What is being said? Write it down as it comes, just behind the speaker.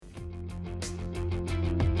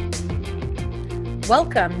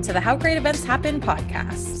Welcome to the How Great Events Happen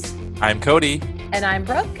podcast. I'm Cody. And I'm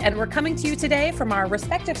Brooke, and we're coming to you today from our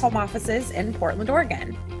respective home offices in Portland,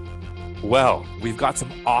 Oregon. Well, we've got some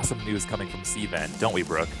awesome news coming from Cvent, don't we,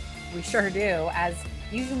 Brooke? We sure do. As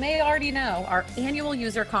you may already know, our annual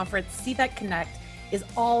user conference, Cvent Connect, is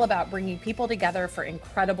all about bringing people together for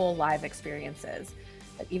incredible live experiences.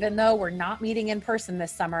 But even though we're not meeting in person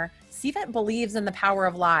this summer, Cvent believes in the power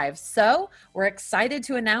of live. So we're excited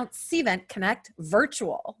to announce Cvent Connect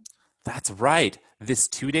Virtual. That's right. This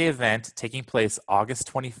 2-day event taking place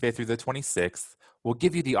August 25th through the 26th will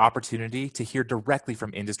give you the opportunity to hear directly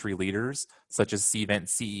from industry leaders such as Cvent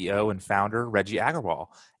CEO and founder Reggie Aggarwal,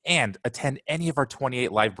 and attend any of our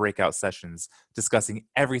 28 live breakout sessions discussing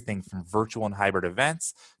everything from virtual and hybrid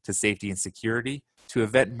events to safety and security to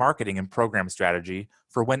event marketing and program strategy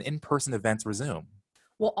for when in-person events resume.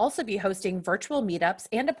 We'll also be hosting virtual meetups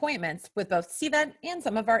and appointments with both Cvent and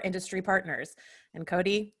some of our industry partners. And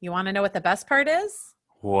Cody, you want to know what the best part is?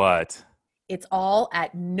 What? It's all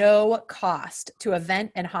at no cost to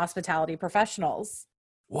event and hospitality professionals.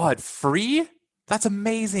 What, free? That's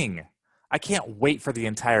amazing. I can't wait for the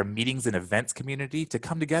entire meetings and events community to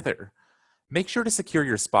come together. Make sure to secure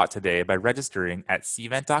your spot today by registering at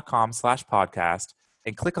cvent.com/podcast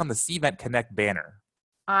and click on the Cvent Connect banner.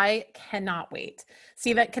 I cannot wait.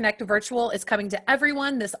 Cvent Connect Virtual is coming to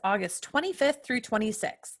everyone this August 25th through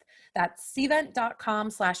 26th. That's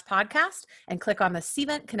cvent.com/podcast and click on the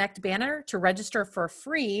Cvent Connect banner to register for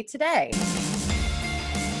free today.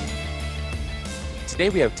 Today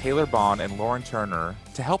we have Taylor Bond and Lauren Turner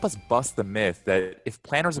to help us bust the myth that if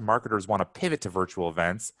planners and marketers want to pivot to virtual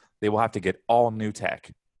events, they will have to get all new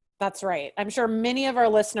tech. That's right. I'm sure many of our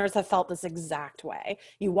listeners have felt this exact way.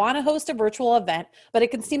 You want to host a virtual event, but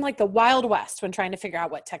it can seem like the Wild West when trying to figure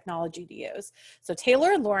out what technology to use. So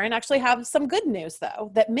Taylor and Lauren actually have some good news,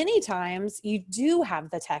 though, that many times you do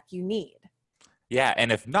have the tech you need. Yeah,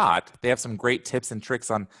 and if not, they have some great tips and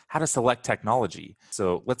tricks on how to select technology.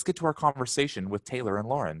 So let's get to our conversation with Taylor and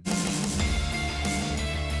Lauren.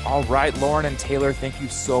 All right, Lauren and Taylor, thank you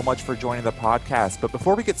so much for joining the podcast. But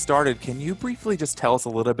before we get started, can you briefly just tell us a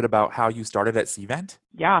little bit about how you started at Cvent?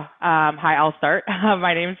 Yeah. Hi, I'll start.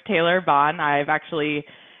 My name is Taylor Bond. I've actually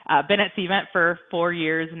been at Cvent for 4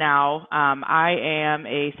 years now. I am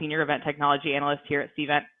a senior event technology analyst here at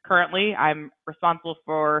Cvent. Currently, I'm responsible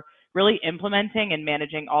for really implementing and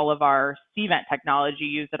managing all of our Cvent technology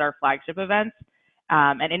used at our flagship events.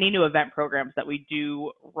 And any new event programs that we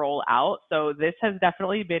do roll out. So this has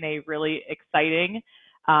definitely been a really exciting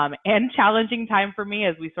and challenging time for me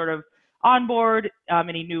as we sort of onboard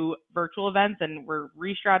any new virtual events, and we're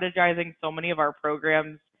re-strategizing so many of our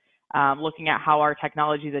programs, looking at how our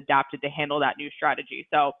technology is adapted to handle that new strategy.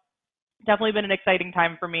 So definitely been an exciting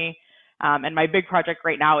time for me. And my big project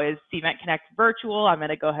right now is Cvent Connect Virtual. I'm going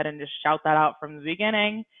to go ahead and just shout that out from the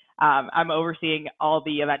beginning. I'm overseeing all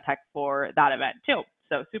the event tech for that event too.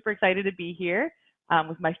 So super excited to be here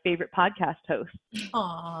with my favorite podcast host.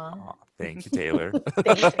 Aww. Thank you, Taylor.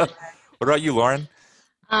 Thank you. What about you, Lauren?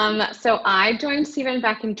 So I joined Cvent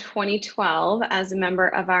back in 2012 as a member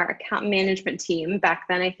of our account management team. Back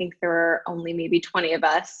then, I think there were only maybe 20 of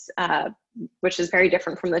us, which is very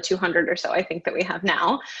different from the 200 or so I think that we have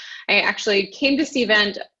now. I actually came to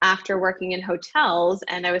Cvent after working in hotels,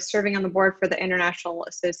 and I was serving on the board for the International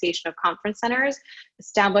Association of Conference Centers,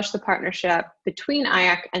 established the partnership between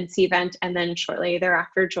IAC and Cvent, and then shortly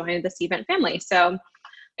thereafter joined the Cvent family. So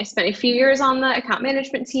I spent a few years on the account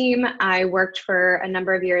management team. I worked for a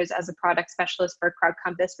number of years as a product specialist for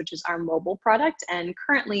CrowdCompass, which is our mobile product. And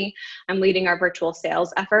currently I'm leading our virtual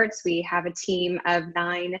sales efforts. We have a team of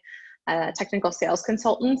 9 technical sales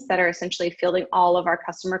consultants that are essentially fielding all of our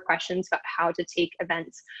customer questions about how to take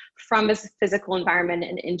events from a physical environment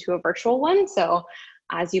and into a virtual one. So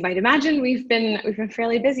as you might imagine, we've been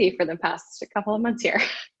fairly busy for the past couple of months here.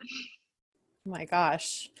 Oh my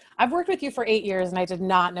gosh. I've worked with you for 8 years and I did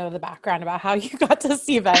not know the background about how you got to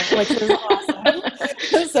Cvent, which is awesome.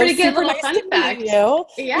 So pretty good little nice fun to meet fact. you.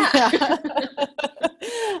 Yeah.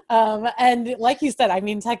 And like you said, I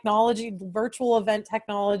mean, technology, virtual event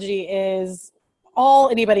technology is all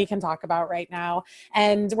anybody can talk about right now.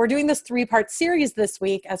 And we're doing this 3-part series this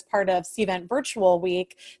week as part of Cvent Virtual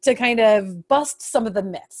Week to kind of bust some of the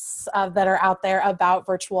myths that are out there about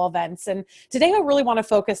virtual events. And today I really want to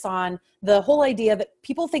focus on the whole idea that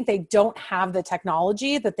people think they don't have the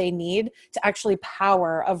technology that they need to actually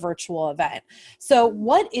power a virtual event. So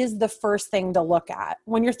what is the first thing to look at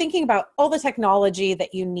when you're thinking about all the technology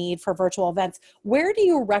that you need for virtual events? Where do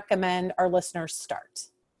you recommend our listeners start?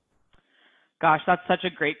 Gosh, that's such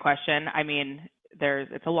a great question. I mean,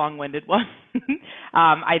 it's a long-winded one.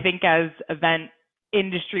 I think as event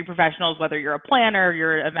industry professionals, whether you're a planner,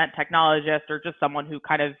 you're an event technologist, or just someone who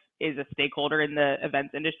kind of is a stakeholder in the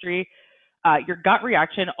events industry, your gut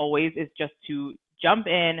reaction always is just to jump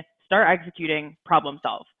in, start executing, problem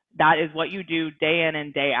solve. That is what you do day in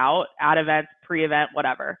and day out at events, pre-event,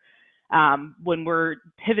 whatever. When we're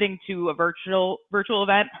pivoting to a virtual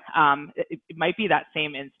event, it might be that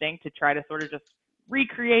same instinct to try to sort of just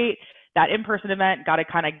recreate that in-person event, got to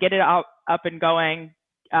kind of get it up and going,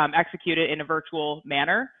 execute it in a virtual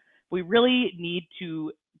manner. We really need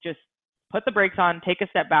to just put the brakes on, take a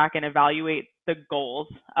step back, and evaluate the goals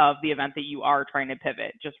of the event that you are trying to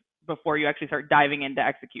pivot just before you actually start diving into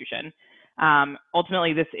execution.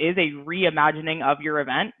 Ultimately, this is a reimagining of your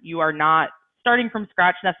event. You are not starting from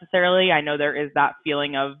scratch necessarily. I know there is that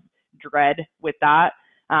feeling of dread with that,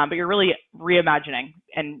 but you're really reimagining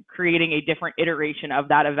and creating a different iteration of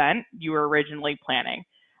that event you were originally planning.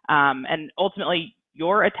 And ultimately,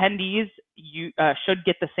 your attendees should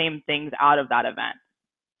get the same things out of that event.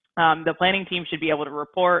 The planning team should be able to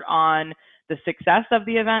report on the success of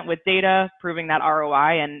the event with data, proving that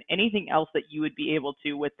ROI, and anything else that you would be able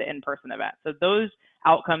to with the in-person event. So those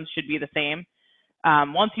outcomes should be the same.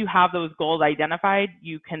 Once you have those goals identified,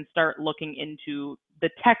 you can start looking into the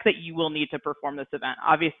tech that you will need to perform this event.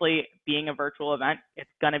 Obviously, being a virtual event, it's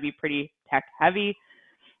going to be pretty tech heavy.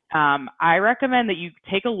 I recommend that you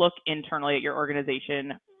take a look internally at your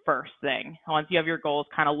organization first thing. Once you have your goals,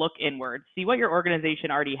 kind of look inward, see what your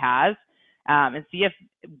organization already has, and see if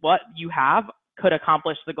what you have could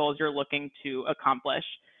accomplish the goals you're looking to accomplish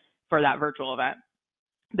for that virtual event.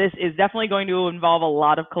 This is definitely going to involve a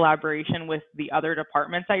lot of collaboration with the other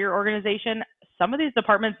departments at your organization. Some of these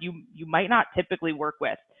departments you might not typically work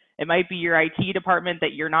with. It might be your IT department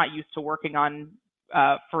that you're not used to working on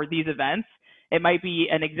for these events. It might be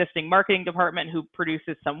an existing marketing department who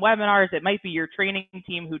produces some webinars. It might be your training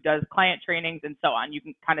team who does client trainings and so on. You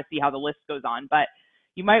can kind of see how the list goes on, but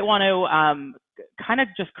you might want to kind of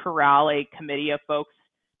just corral a committee of folks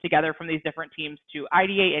together from these different teams to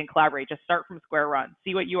ideate and collaborate. Just start from square one,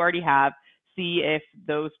 see what you already have, see if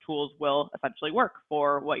those tools will essentially work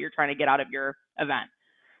for what you're trying to get out of your event.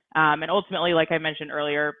 And ultimately, like I mentioned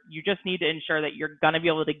earlier, you just need to ensure that you're going to be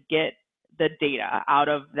able to get the data out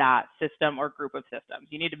of that system or group of systems.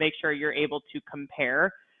 You need to make sure you're able to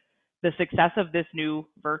compare the success of this new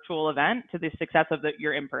virtual event to the success of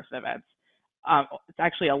your in-person events.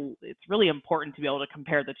 It's really important to be able to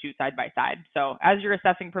compare the two side by side. So as you're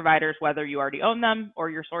assessing providers, whether you already own them or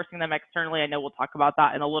you're sourcing them externally, I know we'll talk about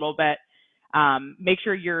that in a little bit. Make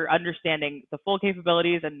sure you're understanding the full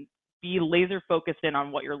capabilities and be laser focused in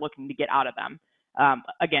on what you're looking to get out of them.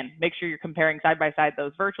 Again, make sure you're comparing side by side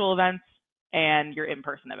those virtual events and your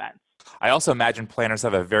in-person events. I also imagine planners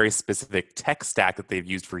have a very specific tech stack that they've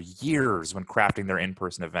used for years when crafting their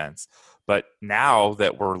in-person events. But now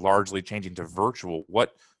that we're largely changing to virtual,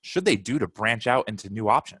 what should they do to branch out into new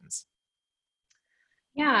options?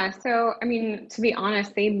 Yeah, so I mean, to be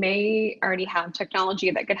honest, they may already have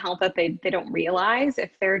technology that could help that they don't realize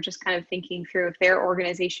if they're just kind of thinking through if their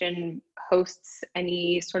organization hosts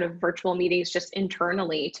any sort of virtual meetings just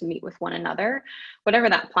internally to meet with one another. Whatever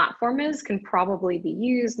that platform is can probably be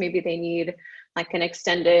used. Maybe they need like an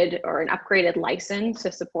extended or an upgraded license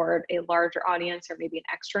to support a larger audience or maybe an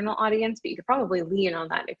external audience, but you could probably lean on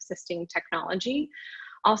that existing technology.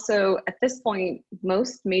 Also, at this point,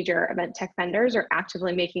 most major event tech vendors are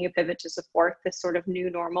actively making a pivot to support this sort of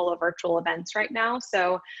new normal of virtual events right now.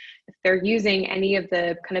 So if they're using any of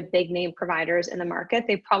the kind of big name providers in the market,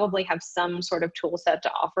 they probably have some sort of tool set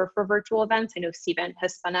to offer for virtual events. I know Cvent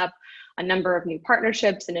has spun up a number of new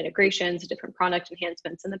partnerships and integrations, different product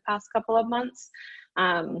enhancements in the past couple of months.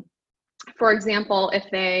 For example, if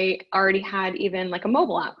they already had even like a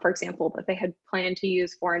mobile app, for example, that they had planned to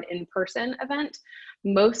use for an in-person event,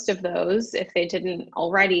 most of those, if they didn't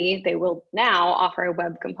already, they will now offer a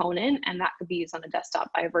web component, and that could be used on a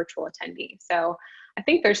desktop by a virtual attendee. So I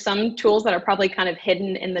think there's some tools that are probably kind of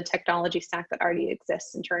hidden in the technology stack that already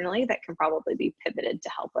exists internally that can probably be pivoted to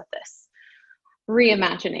help with this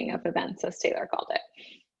reimagining of events, as Taylor called it.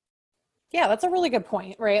 Yeah, that's a really good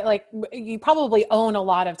point, right? Like you probably own a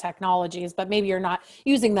lot of technologies, but maybe you're not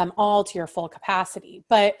using them all to your full capacity.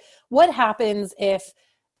 But what happens if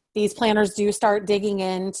these planners do start digging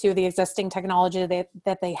into the existing technology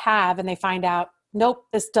that they have and they find out, nope,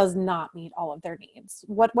 this does not meet all of their needs?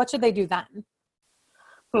 What should they do then?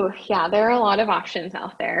 Oh, yeah, there are a lot of options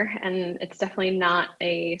out there, and it's definitely not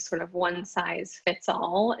a sort of one size fits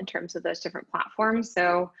all in terms of those different platforms.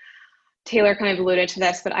 So Taylor kind of alluded to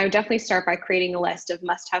this, but I would definitely start by creating a list of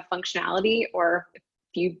must-have functionality, or if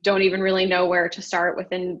you don't even really know where to start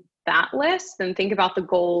within that list, then think about the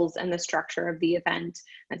goals and the structure of the event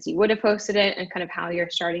as you would have posted it and kind of how you're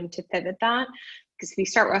starting to pivot that. Because if you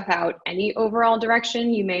start without any overall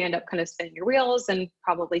direction, you may end up kind of spinning your wheels and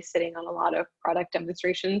probably sitting on a lot of product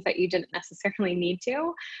demonstrations that you didn't necessarily need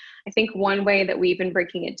to. I think one way that we've been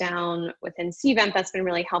breaking it down within Cvent that's been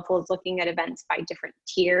really helpful is looking at events by different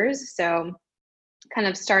tiers. So kind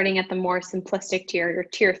of starting at the more simplistic tier, your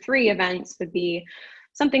tier 3 events would be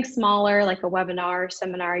something smaller like a webinar,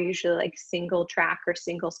 seminar, usually like single track or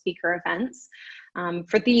single speaker events.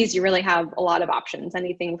 For these, you really have a lot of options.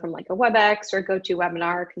 Anything from like a WebEx or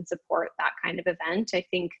GoToWebinar can support that kind of event. I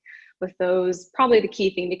think with those, probably the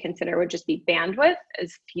key thing to consider would just be bandwidth, as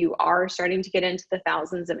if you are starting to get into the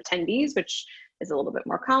thousands of attendees, which is a little bit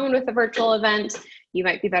more common with a virtual event, you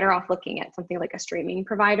might be better off looking at something like a streaming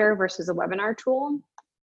provider versus a webinar tool.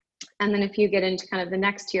 And then if you get into kind of the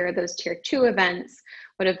next tier, those tier 2 events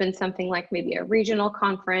would have been something like maybe a regional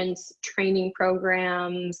conference, training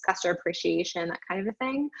programs, customer appreciation, that kind of a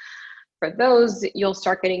thing. For those, you'll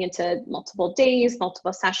start getting into multiple days,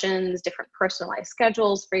 multiple sessions, different personalized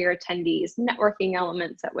schedules for your attendees, networking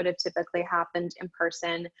elements that would have typically happened in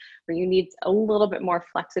person, where you need a little bit more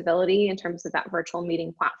flexibility in terms of that virtual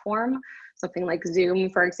meeting platform. Something like Zoom,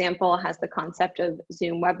 for example, has the concept of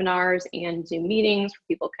Zoom webinars and Zoom meetings where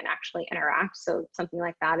people can actually interact. So something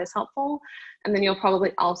like that is helpful. And then you'll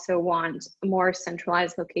probably also want a more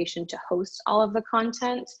centralized location to host all of the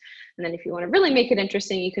content. And then if you want to really make it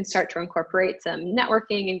interesting, you can start to incorporate some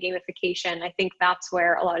networking and gamification. I think that's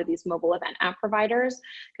where a lot of these mobile event app providers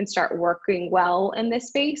can start working well in this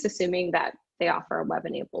space, assuming that they offer a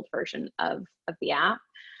web-enabled version of the app.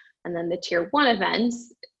 And then the tier 1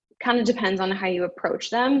 events, kind of depends on how you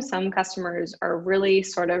approach them. Some customers are really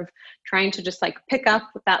sort of trying to just like pick up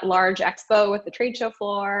that large expo with the trade show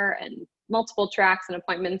floor and multiple tracks and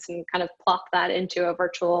appointments and kind of plop that into a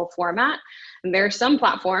virtual format. And there are some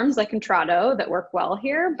platforms like Intrado that work well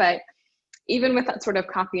here, but even with that sort of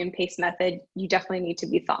copy and paste method, you definitely need to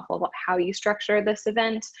be thoughtful about how you structure this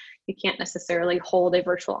event. You can't necessarily hold a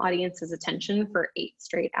virtual audience's attention for 8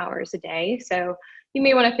 straight hours a day. So you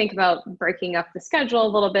may want to think about breaking up the schedule a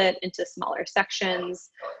little bit into smaller sections.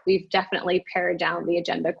 We've definitely pared down the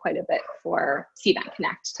agenda quite a bit for Cvent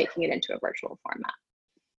Connect, taking it into a virtual format.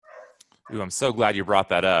 Ooh, I'm so glad you brought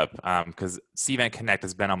that up because Cvent Connect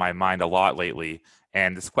has been on my mind a lot lately.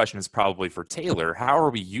 And this question is probably for Taylor. How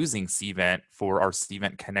are we using Cvent for our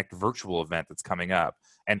Cvent Connect virtual event that's coming up?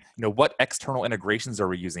 And what external integrations are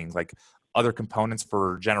we using, like other components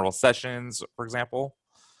for general sessions, for example?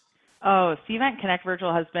 Oh, Cvent Connect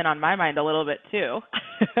Virtual has been on my mind a little bit too.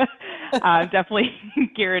 I'm definitely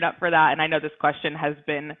gearing up for that. And I know this question has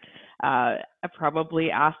been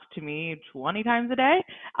probably asked to me 20 times a day.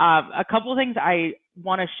 A couple of things I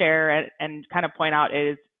want to share and kind of point out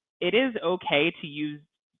is it is okay to use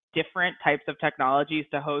different types of technologies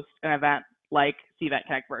to host an event like Cvent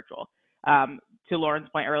Connect Virtual. To Lauren's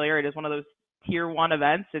point earlier, it is one of those tier 1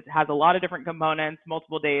 events. It has a lot of different components,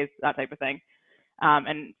 multiple days, that type of thing.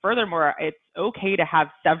 And furthermore, it's okay to have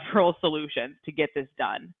several solutions to get this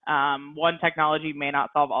done. One technology may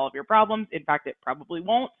not solve all of your problems. In fact, it probably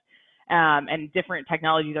won't. And different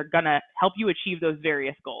technologies are going to help you achieve those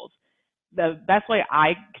various goals. The best way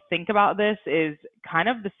I think about this is kind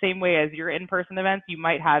of the same way as your in-person events. You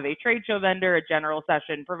might have a trade show vendor, a general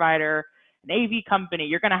session provider, an AV company.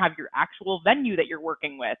 You're going to have your actual venue that you're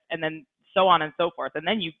working with, and then so on and so forth. And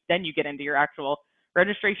then you get into your actual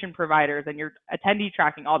registration providers and your attendee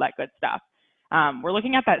tracking, all that good stuff. We're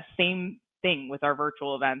looking at that same thing with our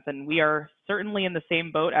virtual events, and we are certainly in the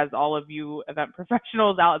same boat as all of you event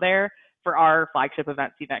professionals out there for our flagship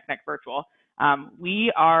event, Cvent Connect Virtual.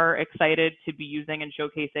 We are excited to be using and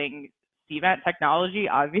showcasing Cvent technology,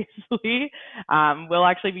 obviously. We'll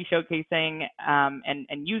actually be showcasing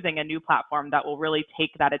and using a new platform that will really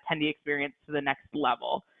take that attendee experience to the next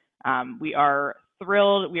level. We are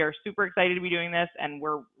thrilled. We are super excited to be doing this, and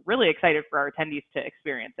we're really excited for our attendees to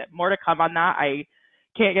experience it. More to come on that. I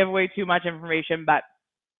can't give away too much information, but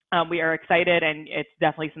we are excited, and it's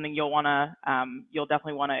definitely something you'll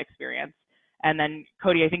definitely want to experience. And then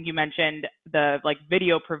Cody, I think you mentioned the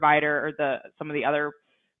video provider or some of the other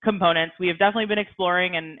components. We have definitely been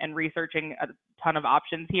exploring and researching a ton of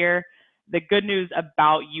options here. The good news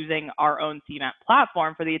about using our own Cvent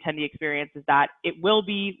platform for the attendee experience is that it will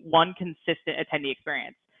be one consistent attendee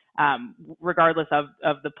experience, regardless of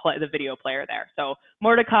the video player there. So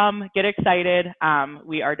more to come. Get excited.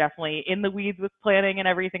 We are definitely in the weeds with planning and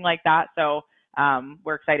everything like that. So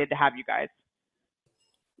we're excited to have you guys.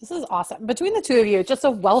 This is awesome. Between the two of you, just a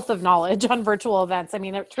wealth of knowledge on virtual events. I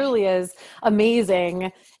mean, it truly is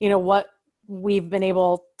amazing, what we've been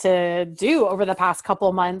able to do over the past couple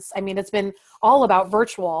of months. I mean, it's been all about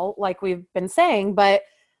virtual, like we've been saying, but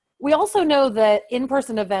we also know that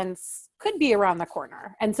in-person events could be around the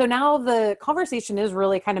corner. And so now the conversation is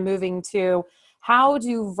really kind of moving to how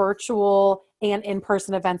do virtual and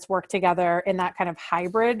in-person events work together in that kind of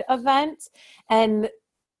hybrid event? And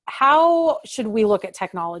how should we look at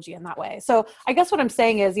technology in that way? So I guess what I'm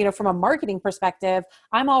saying is, from a marketing perspective,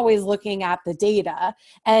 I'm always looking at the data,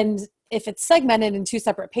 and if it's segmented in two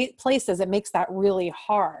separate places, it makes that really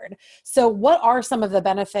hard. So what are some of the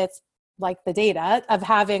benefits, like the data, of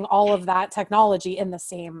having all of that technology in the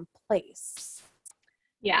same place?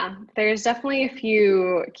 Yeah, there's definitely a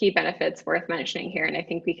few key benefits worth mentioning here. And I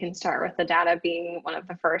think we can start with the data being one of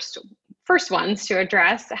the first ones to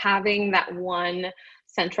address. Having that one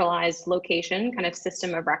centralized location, kind of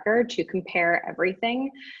system of record to compare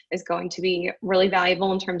everything, is going to be really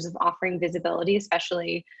valuable in terms of offering visibility,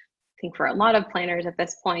 especially I think for a lot of planners at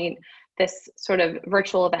this point. This sort of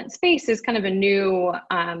virtual event space is kind of a new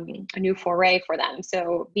foray for them.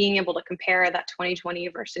 So being able to compare that 2020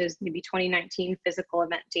 versus maybe 2019 physical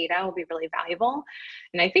event data will be really valuable.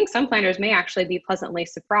 And I think some planners may actually be pleasantly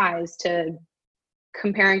surprised to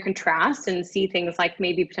compare and contrast and see things like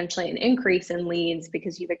maybe potentially an increase in leads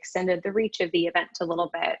because you've extended the reach of the event a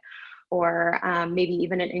little bit, or maybe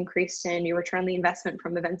even an increase in your return on the investment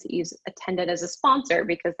from events that you've attended as a sponsor,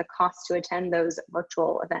 because the cost to attend those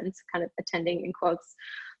virtual events, kind of attending in quotes,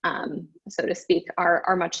 so to speak,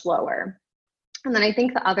 are much lower. And then I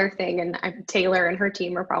think the other thing, and Taylor and her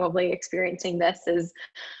team are probably experiencing this, is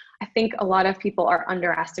I think a lot of people are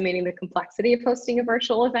underestimating the complexity of hosting a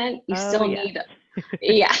virtual event. You still need,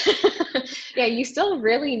 yeah, you still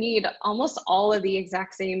really need almost all of the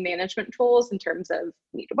exact same management tools in terms of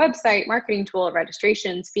you need a website, marketing tool, a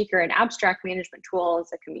registration, speaker, and abstract management tools,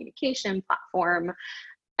 a communication platform.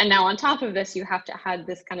 And now on top of this, you have to add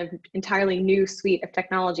this kind of entirely new suite of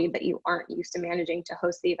technology that you aren't used to managing to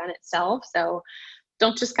host the event itself. So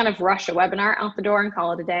don't just kind of rush a webinar out the door and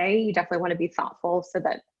call it a day. You definitely want to be thoughtful so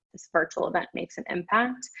that this virtual event makes an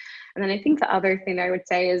impact. And then I think the other thing I would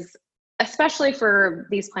say is, especially for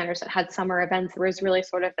these planners that had summer events, there was really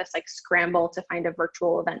sort of this like scramble to find a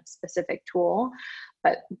virtual event specific tool.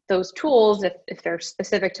 But those tools, if they're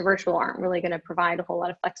specific to virtual, aren't really going to provide a whole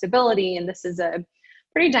lot of flexibility. And this is a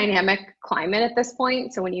pretty dynamic climate at this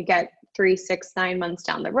point. So when you get 3, 6, 9 months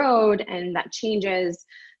down the road and that changes,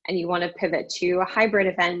 and you want to pivot to a hybrid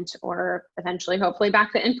event, or eventually, hopefully,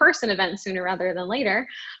 back to in-person events sooner rather than later,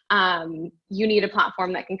 you need a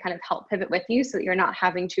platform that can kind of help pivot with you so that you're not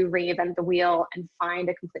having to reinvent the wheel and find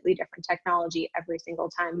a completely different technology every single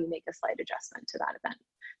time you make a slight adjustment to that event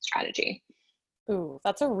strategy. Ooh,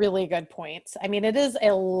 that's a really good point. I mean, it is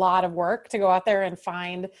a lot of work to go out there and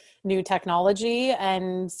find new technology,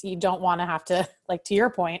 and you don't want to have to, like to your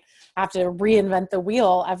point, have to reinvent the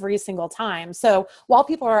wheel every single time. So while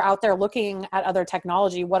people are out there looking at other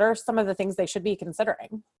technology, what are some of the things they should be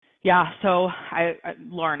considering? Yeah, so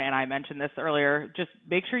Lauren and I mentioned this earlier, just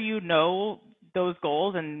make sure you know those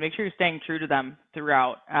goals and make sure you're staying true to them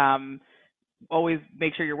throughout. Always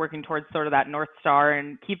make sure you're working towards sort of that North Star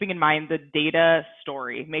and keeping in mind the data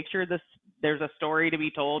story. Make sure there's a story to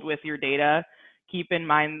be told with your data. Keep in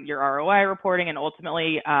mind your ROI reporting, and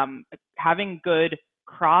ultimately having good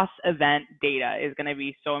cross-event data is going to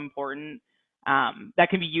be so important. That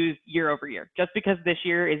can be used year over year. Just because this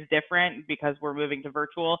year is different because we're moving to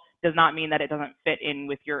virtual does not mean that it doesn't fit in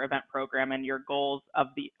with your event program and your goals of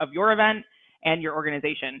your event and your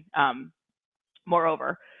organization.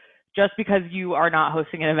 Moreover, just because you are not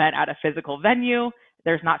hosting an event at a physical venue,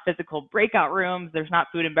 there's not physical breakout rooms, there's not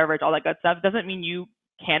food and beverage, all that good stuff, doesn't mean you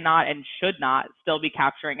cannot and should not still be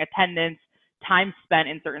capturing attendance, time spent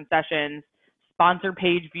in certain sessions, sponsor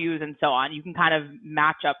page views, and so on. You can kind of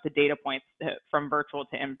match up the data points from virtual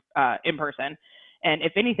to in person. And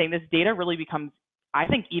if anything, this data really becomes, I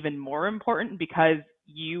think, even more important because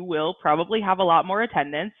you will probably have a lot more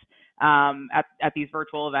attendance at these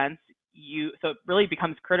virtual events. So it really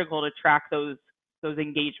becomes critical to track those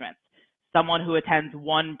engagements. Someone who attends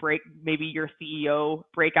maybe your CEO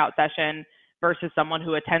breakout session versus someone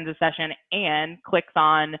who attends a session and clicks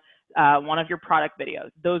on one of your product videos.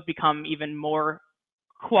 Those become even more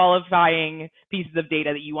qualifying pieces of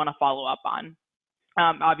data that you want to follow up on.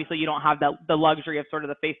 Obviously, you don't have the luxury of sort of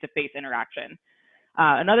the face-to-face interaction.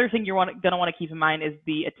 Another thing you're going to want to keep in mind is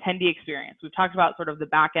the attendee experience. We've talked about sort of the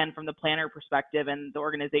back end from the planner perspective and the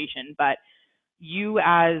organization, but you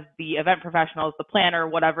as the event professionals, the planner,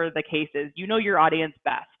 whatever the case is, you know your audience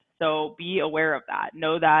best. So be aware of that.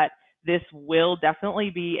 Know that this will definitely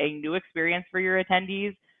be a new experience for your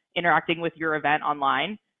attendees interacting with your event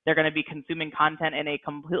online. They're going to be consuming content in a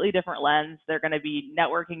completely different lens. They're going to be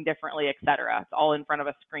networking differently, et cetera. It's all in front of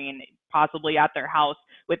a screen, possibly at their house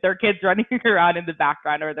with their kids running around in the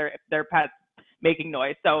background or their pets making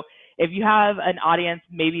noise. So if you have an audience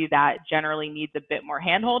maybe that generally needs a bit more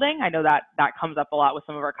handholding, I know that comes up a lot with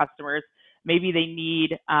some of our customers. Maybe they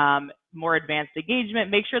need more advanced engagement.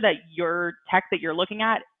 Make sure that your tech that you're looking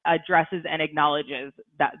at addresses and acknowledges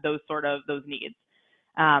those needs.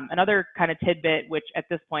 Another kind of tidbit, which at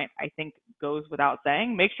this point I think goes without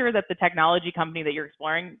saying, make sure that the technology company that you're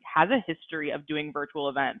exploring has a history of doing virtual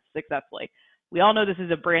events successfully. We all know this is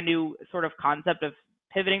a brand new sort of concept of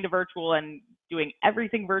pivoting to virtual and doing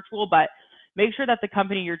everything virtual, but make sure that the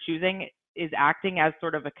company you're choosing is acting as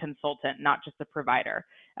sort of a consultant, not just a provider.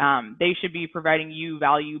 They should be providing you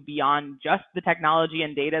value beyond just the technology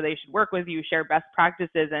and data. They should work with you, share best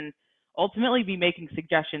practices, and ultimately be making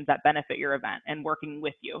suggestions that benefit your event and working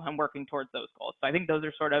with you and working towards those goals. So I think those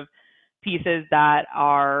are sort of pieces that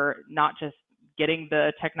are not just getting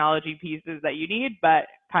the technology pieces that you need, but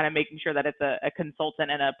kind of making sure that it's a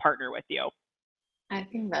consultant and a partner with you. I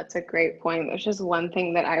think that's a great point. There's just one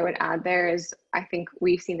thing that I would add there is I think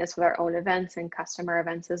we've seen this with our own events and customer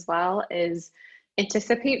events as well, is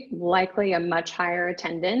anticipate likely a much higher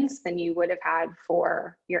attendance than you would have had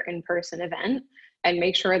for your in-person event, and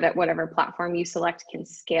make sure that whatever platform you select can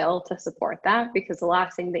scale to support that, because the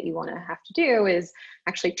last thing that you want to have to do is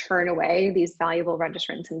actually turn away these valuable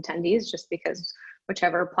registrants and attendees just because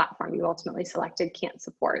whichever platform you ultimately selected can't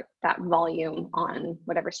support that volume on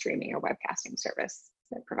whatever streaming or webcasting service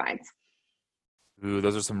it provides. Ooh,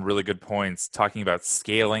 those are some really good points, talking about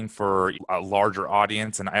scaling for a larger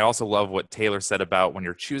audience. And I also love what Taylor said about when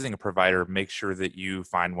you're choosing a provider, make sure that you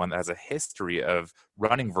find one that has a history of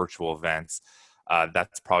running virtual events.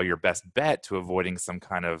 That's probably your best bet to avoiding some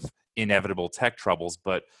kind of inevitable tech troubles.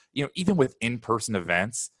 But even with in-person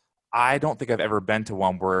events, I don't think I've ever been to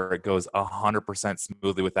one where it goes 100%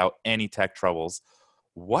 smoothly without any tech troubles.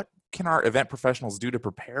 What can our event professionals do to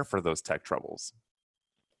prepare for those tech troubles?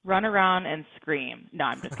 Run around and scream. No,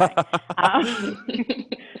 I'm just kidding.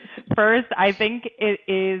 First, I think it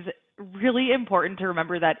is really important to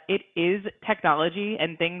remember that it is technology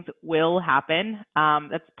and things will happen.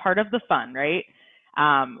 That's part of the fun, right?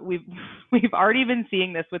 We've already been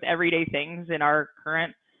seeing this with everyday things in our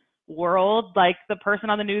current world, like the person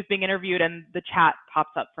on the news being interviewed and the chat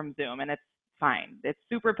pops up from Zoom and it's fine. It's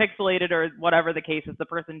super pixelated or whatever the case is. The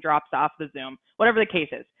person drops off the Zoom, whatever the case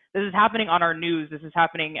is. This is happening on our news. This is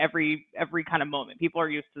happening every kind of moment. People are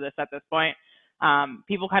used to this at this point.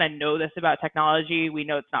 People kind of know this about technology. We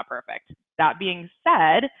know it's not perfect. That being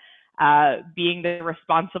said, being the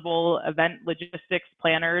responsible event logistics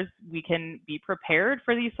planners, we can be prepared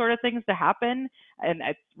for these sort of things to happen. And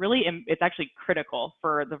it's actually critical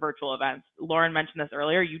for the virtual events. Lauren mentioned this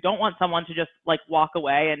earlier. You don't want someone to just like walk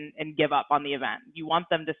away and give up on the event. You want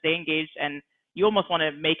them to stay engaged, and you almost want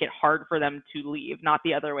to make it hard for them to leave, not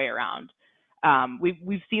the other way around.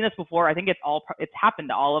 We've seen this before. I think it's happened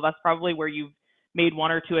to all of us probably, where you've made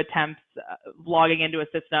one or two attempts logging into a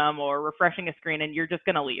system or refreshing a screen and you're just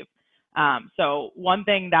going to leave. So one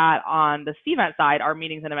thing that on the Cvent side, our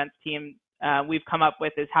meetings and events team, we've come up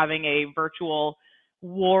with is having a virtual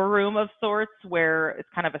war room of sorts, where it's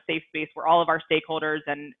kind of a safe space where all of our stakeholders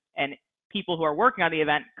and people who are working on the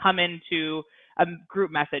event come into a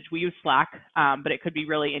group message. We use Slack, but it could be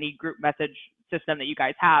really any group message system that you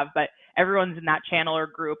guys have, but everyone's in that channel or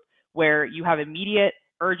group where you have immediate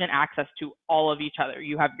urgent access to all of each other.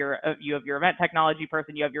 You have your event technology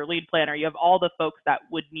person, you have your lead planner, you have all the folks that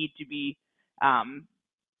would need to be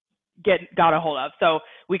got a hold of. So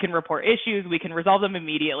we can report issues, we can resolve them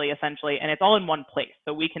immediately, essentially, and it's all in one place.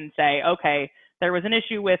 So we can say, okay, there was an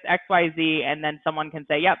issue with XYZ, and then someone can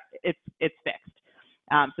say, yep, it's fixed.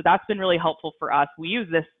 So that's been really helpful for us. We use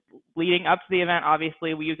this leading up to the event.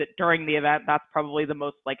 Obviously, we use it during the event. That's probably the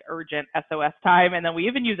most like urgent SOS time. And then we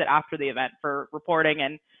even use it after the event for reporting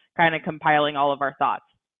and kind of compiling all of our thoughts.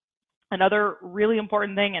 Another really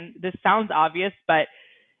important thing, and this sounds obvious, but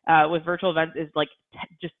with virtual events is like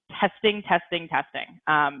just testing.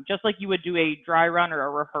 Just like you would do a dry run or a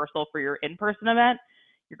rehearsal for your in-person event,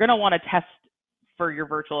 you're going to want to test for your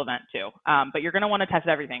virtual event too. But you're going to want to test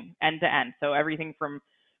everything end to end. So everything from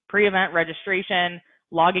pre-event registration,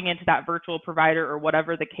 logging into that virtual provider or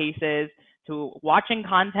whatever the case is, to watching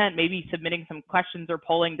content, maybe submitting some questions or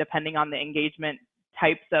polling depending on the engagement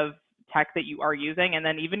types of tech that you are using, and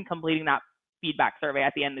then even completing that feedback survey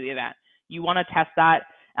at the end of the event. You want to test that.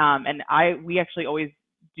 And we actually always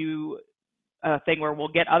do a thing where we'll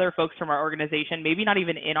get other folks from our organization, maybe not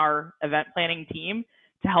even in our event planning team,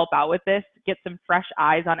 to help out with this, get some fresh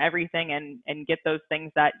eyes on everything, and get those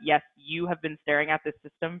things that, yes, you have been staring at this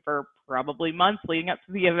system for probably months leading up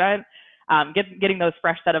to the event. Getting those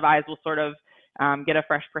fresh set of eyes will sort of get a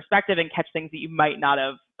fresh perspective and catch things that you might not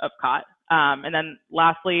have caught. And then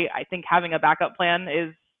lastly, I think having a backup plan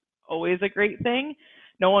is always a great thing.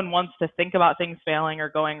 No one wants to think about things failing or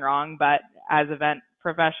going wrong, but as event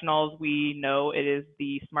professionals, we know it is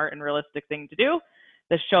the smart and realistic thing to do.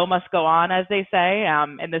 The show must go on, as they say,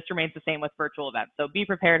 and this remains the same with virtual events. So be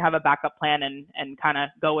prepared, have a backup plan, and kind of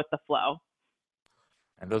go with the flow.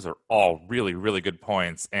 And those are all really, really good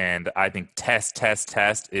points. And I think test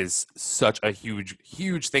is such a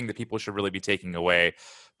huge thing that people should really be taking away.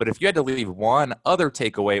 But if you had to leave one other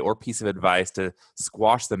takeaway or piece of advice to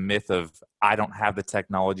squash the myth of I don't have the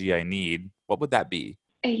technology I need, what would that be?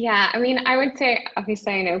 Yeah, I mean, I would say,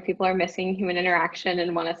 obviously, I know people are missing human interaction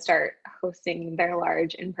and want to start hosting their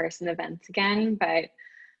large in-person events again, but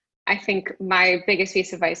I think my biggest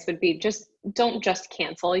piece of advice would be don't just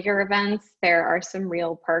cancel your events. There are some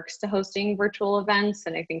real perks to hosting virtual events,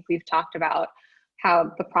 and I think we've talked about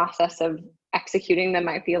how the process of executing them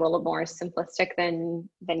might be a little more simplistic than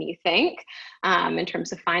you think in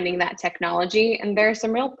terms of finding that technology. And there are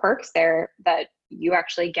some real perks there that you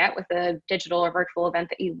actually get with a digital or virtual event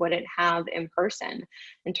that you wouldn't have in person,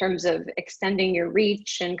 in terms of extending your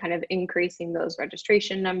reach and kind of increasing those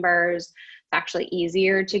registration numbers. It's actually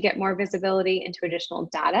easier to get more visibility into additional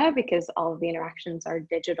data because all of the interactions are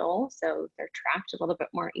digital, so they're tracked a little bit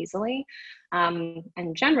more easily. And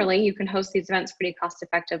generally, you can host these events pretty cost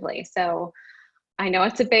effectively. So I know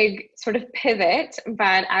it's a big sort of pivot,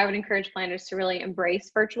 but I would encourage planners to really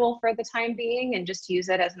embrace virtual for the time being and just use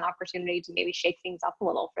it as an opportunity to maybe shake things up a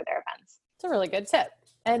little for their events. It's a really good tip.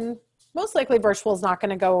 And most likely virtual is not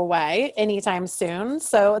going to go away anytime soon.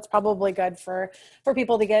 So it's probably good for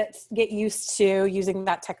people to get used to using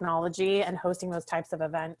that technology and hosting those types of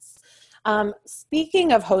events.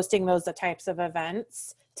 Speaking of hosting those types of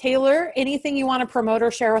events, Taylor, anything you want to promote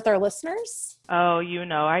or share with our listeners? Oh,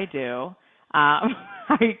 I do. I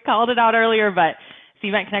called it out earlier, but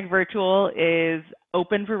Cvent Connect Virtual is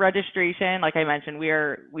open for registration. Like I mentioned, we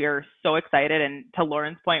are so excited, and to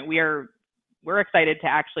Lauren's point, we're excited to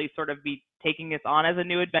actually sort of be taking this on as a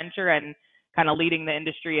new adventure and kind of leading the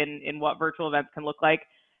industry in what virtual events can look like.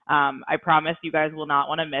 I promise you guys will not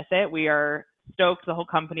want to miss it. We are stoked. The whole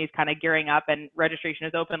company is kind of gearing up, and registration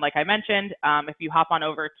is open. Like I mentioned, if you hop on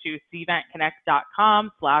over to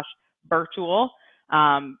cventconnect.com/virtual,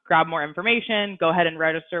 grab more information, go ahead and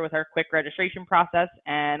register with our quick registration process.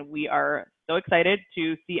 And we are so excited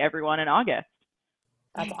to see everyone in August.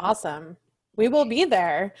 That's awesome. We will be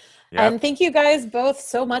there. Yep. And thank you guys both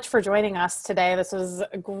so much for joining us today. This was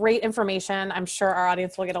great information. I'm sure our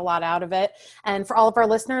audience will get a lot out of it. And for all of our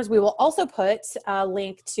listeners, we will also put a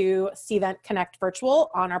link to Cvent Connect Virtual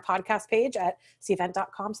on our podcast page at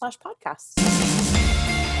cvent.com/podcast.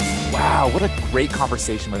 Wow, what a great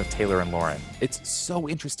conversation with Taylor and Lauren. It's so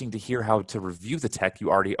interesting to hear how to review the tech you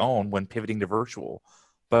already own when pivoting to virtual,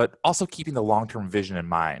 but also keeping the long-term vision in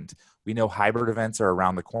mind. We know hybrid events are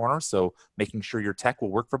around the corner, so making sure your tech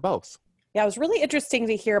will work for both. Yeah, it was really interesting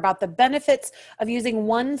to hear about the benefits of using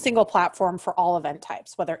one single platform for all event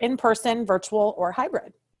types, whether in-person, virtual, or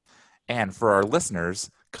hybrid. And for our listeners,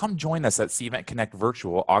 come join us at Cvent Connect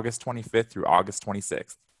Virtual August 25th through August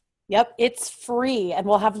 26th. Yep, it's free, and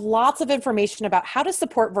we'll have lots of information about how to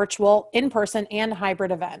support virtual, in-person, and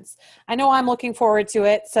hybrid events. I know I'm looking forward to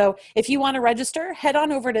it, so if you want to register, head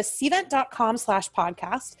on over to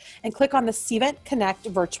cvent.com/podcast and click on the Cvent Connect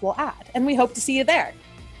virtual ad, and we hope to see you there.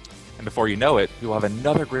 And before you know it, we'll have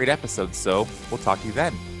another great episode, so we'll talk to you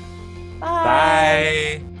then.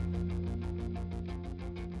 Bye. Bye.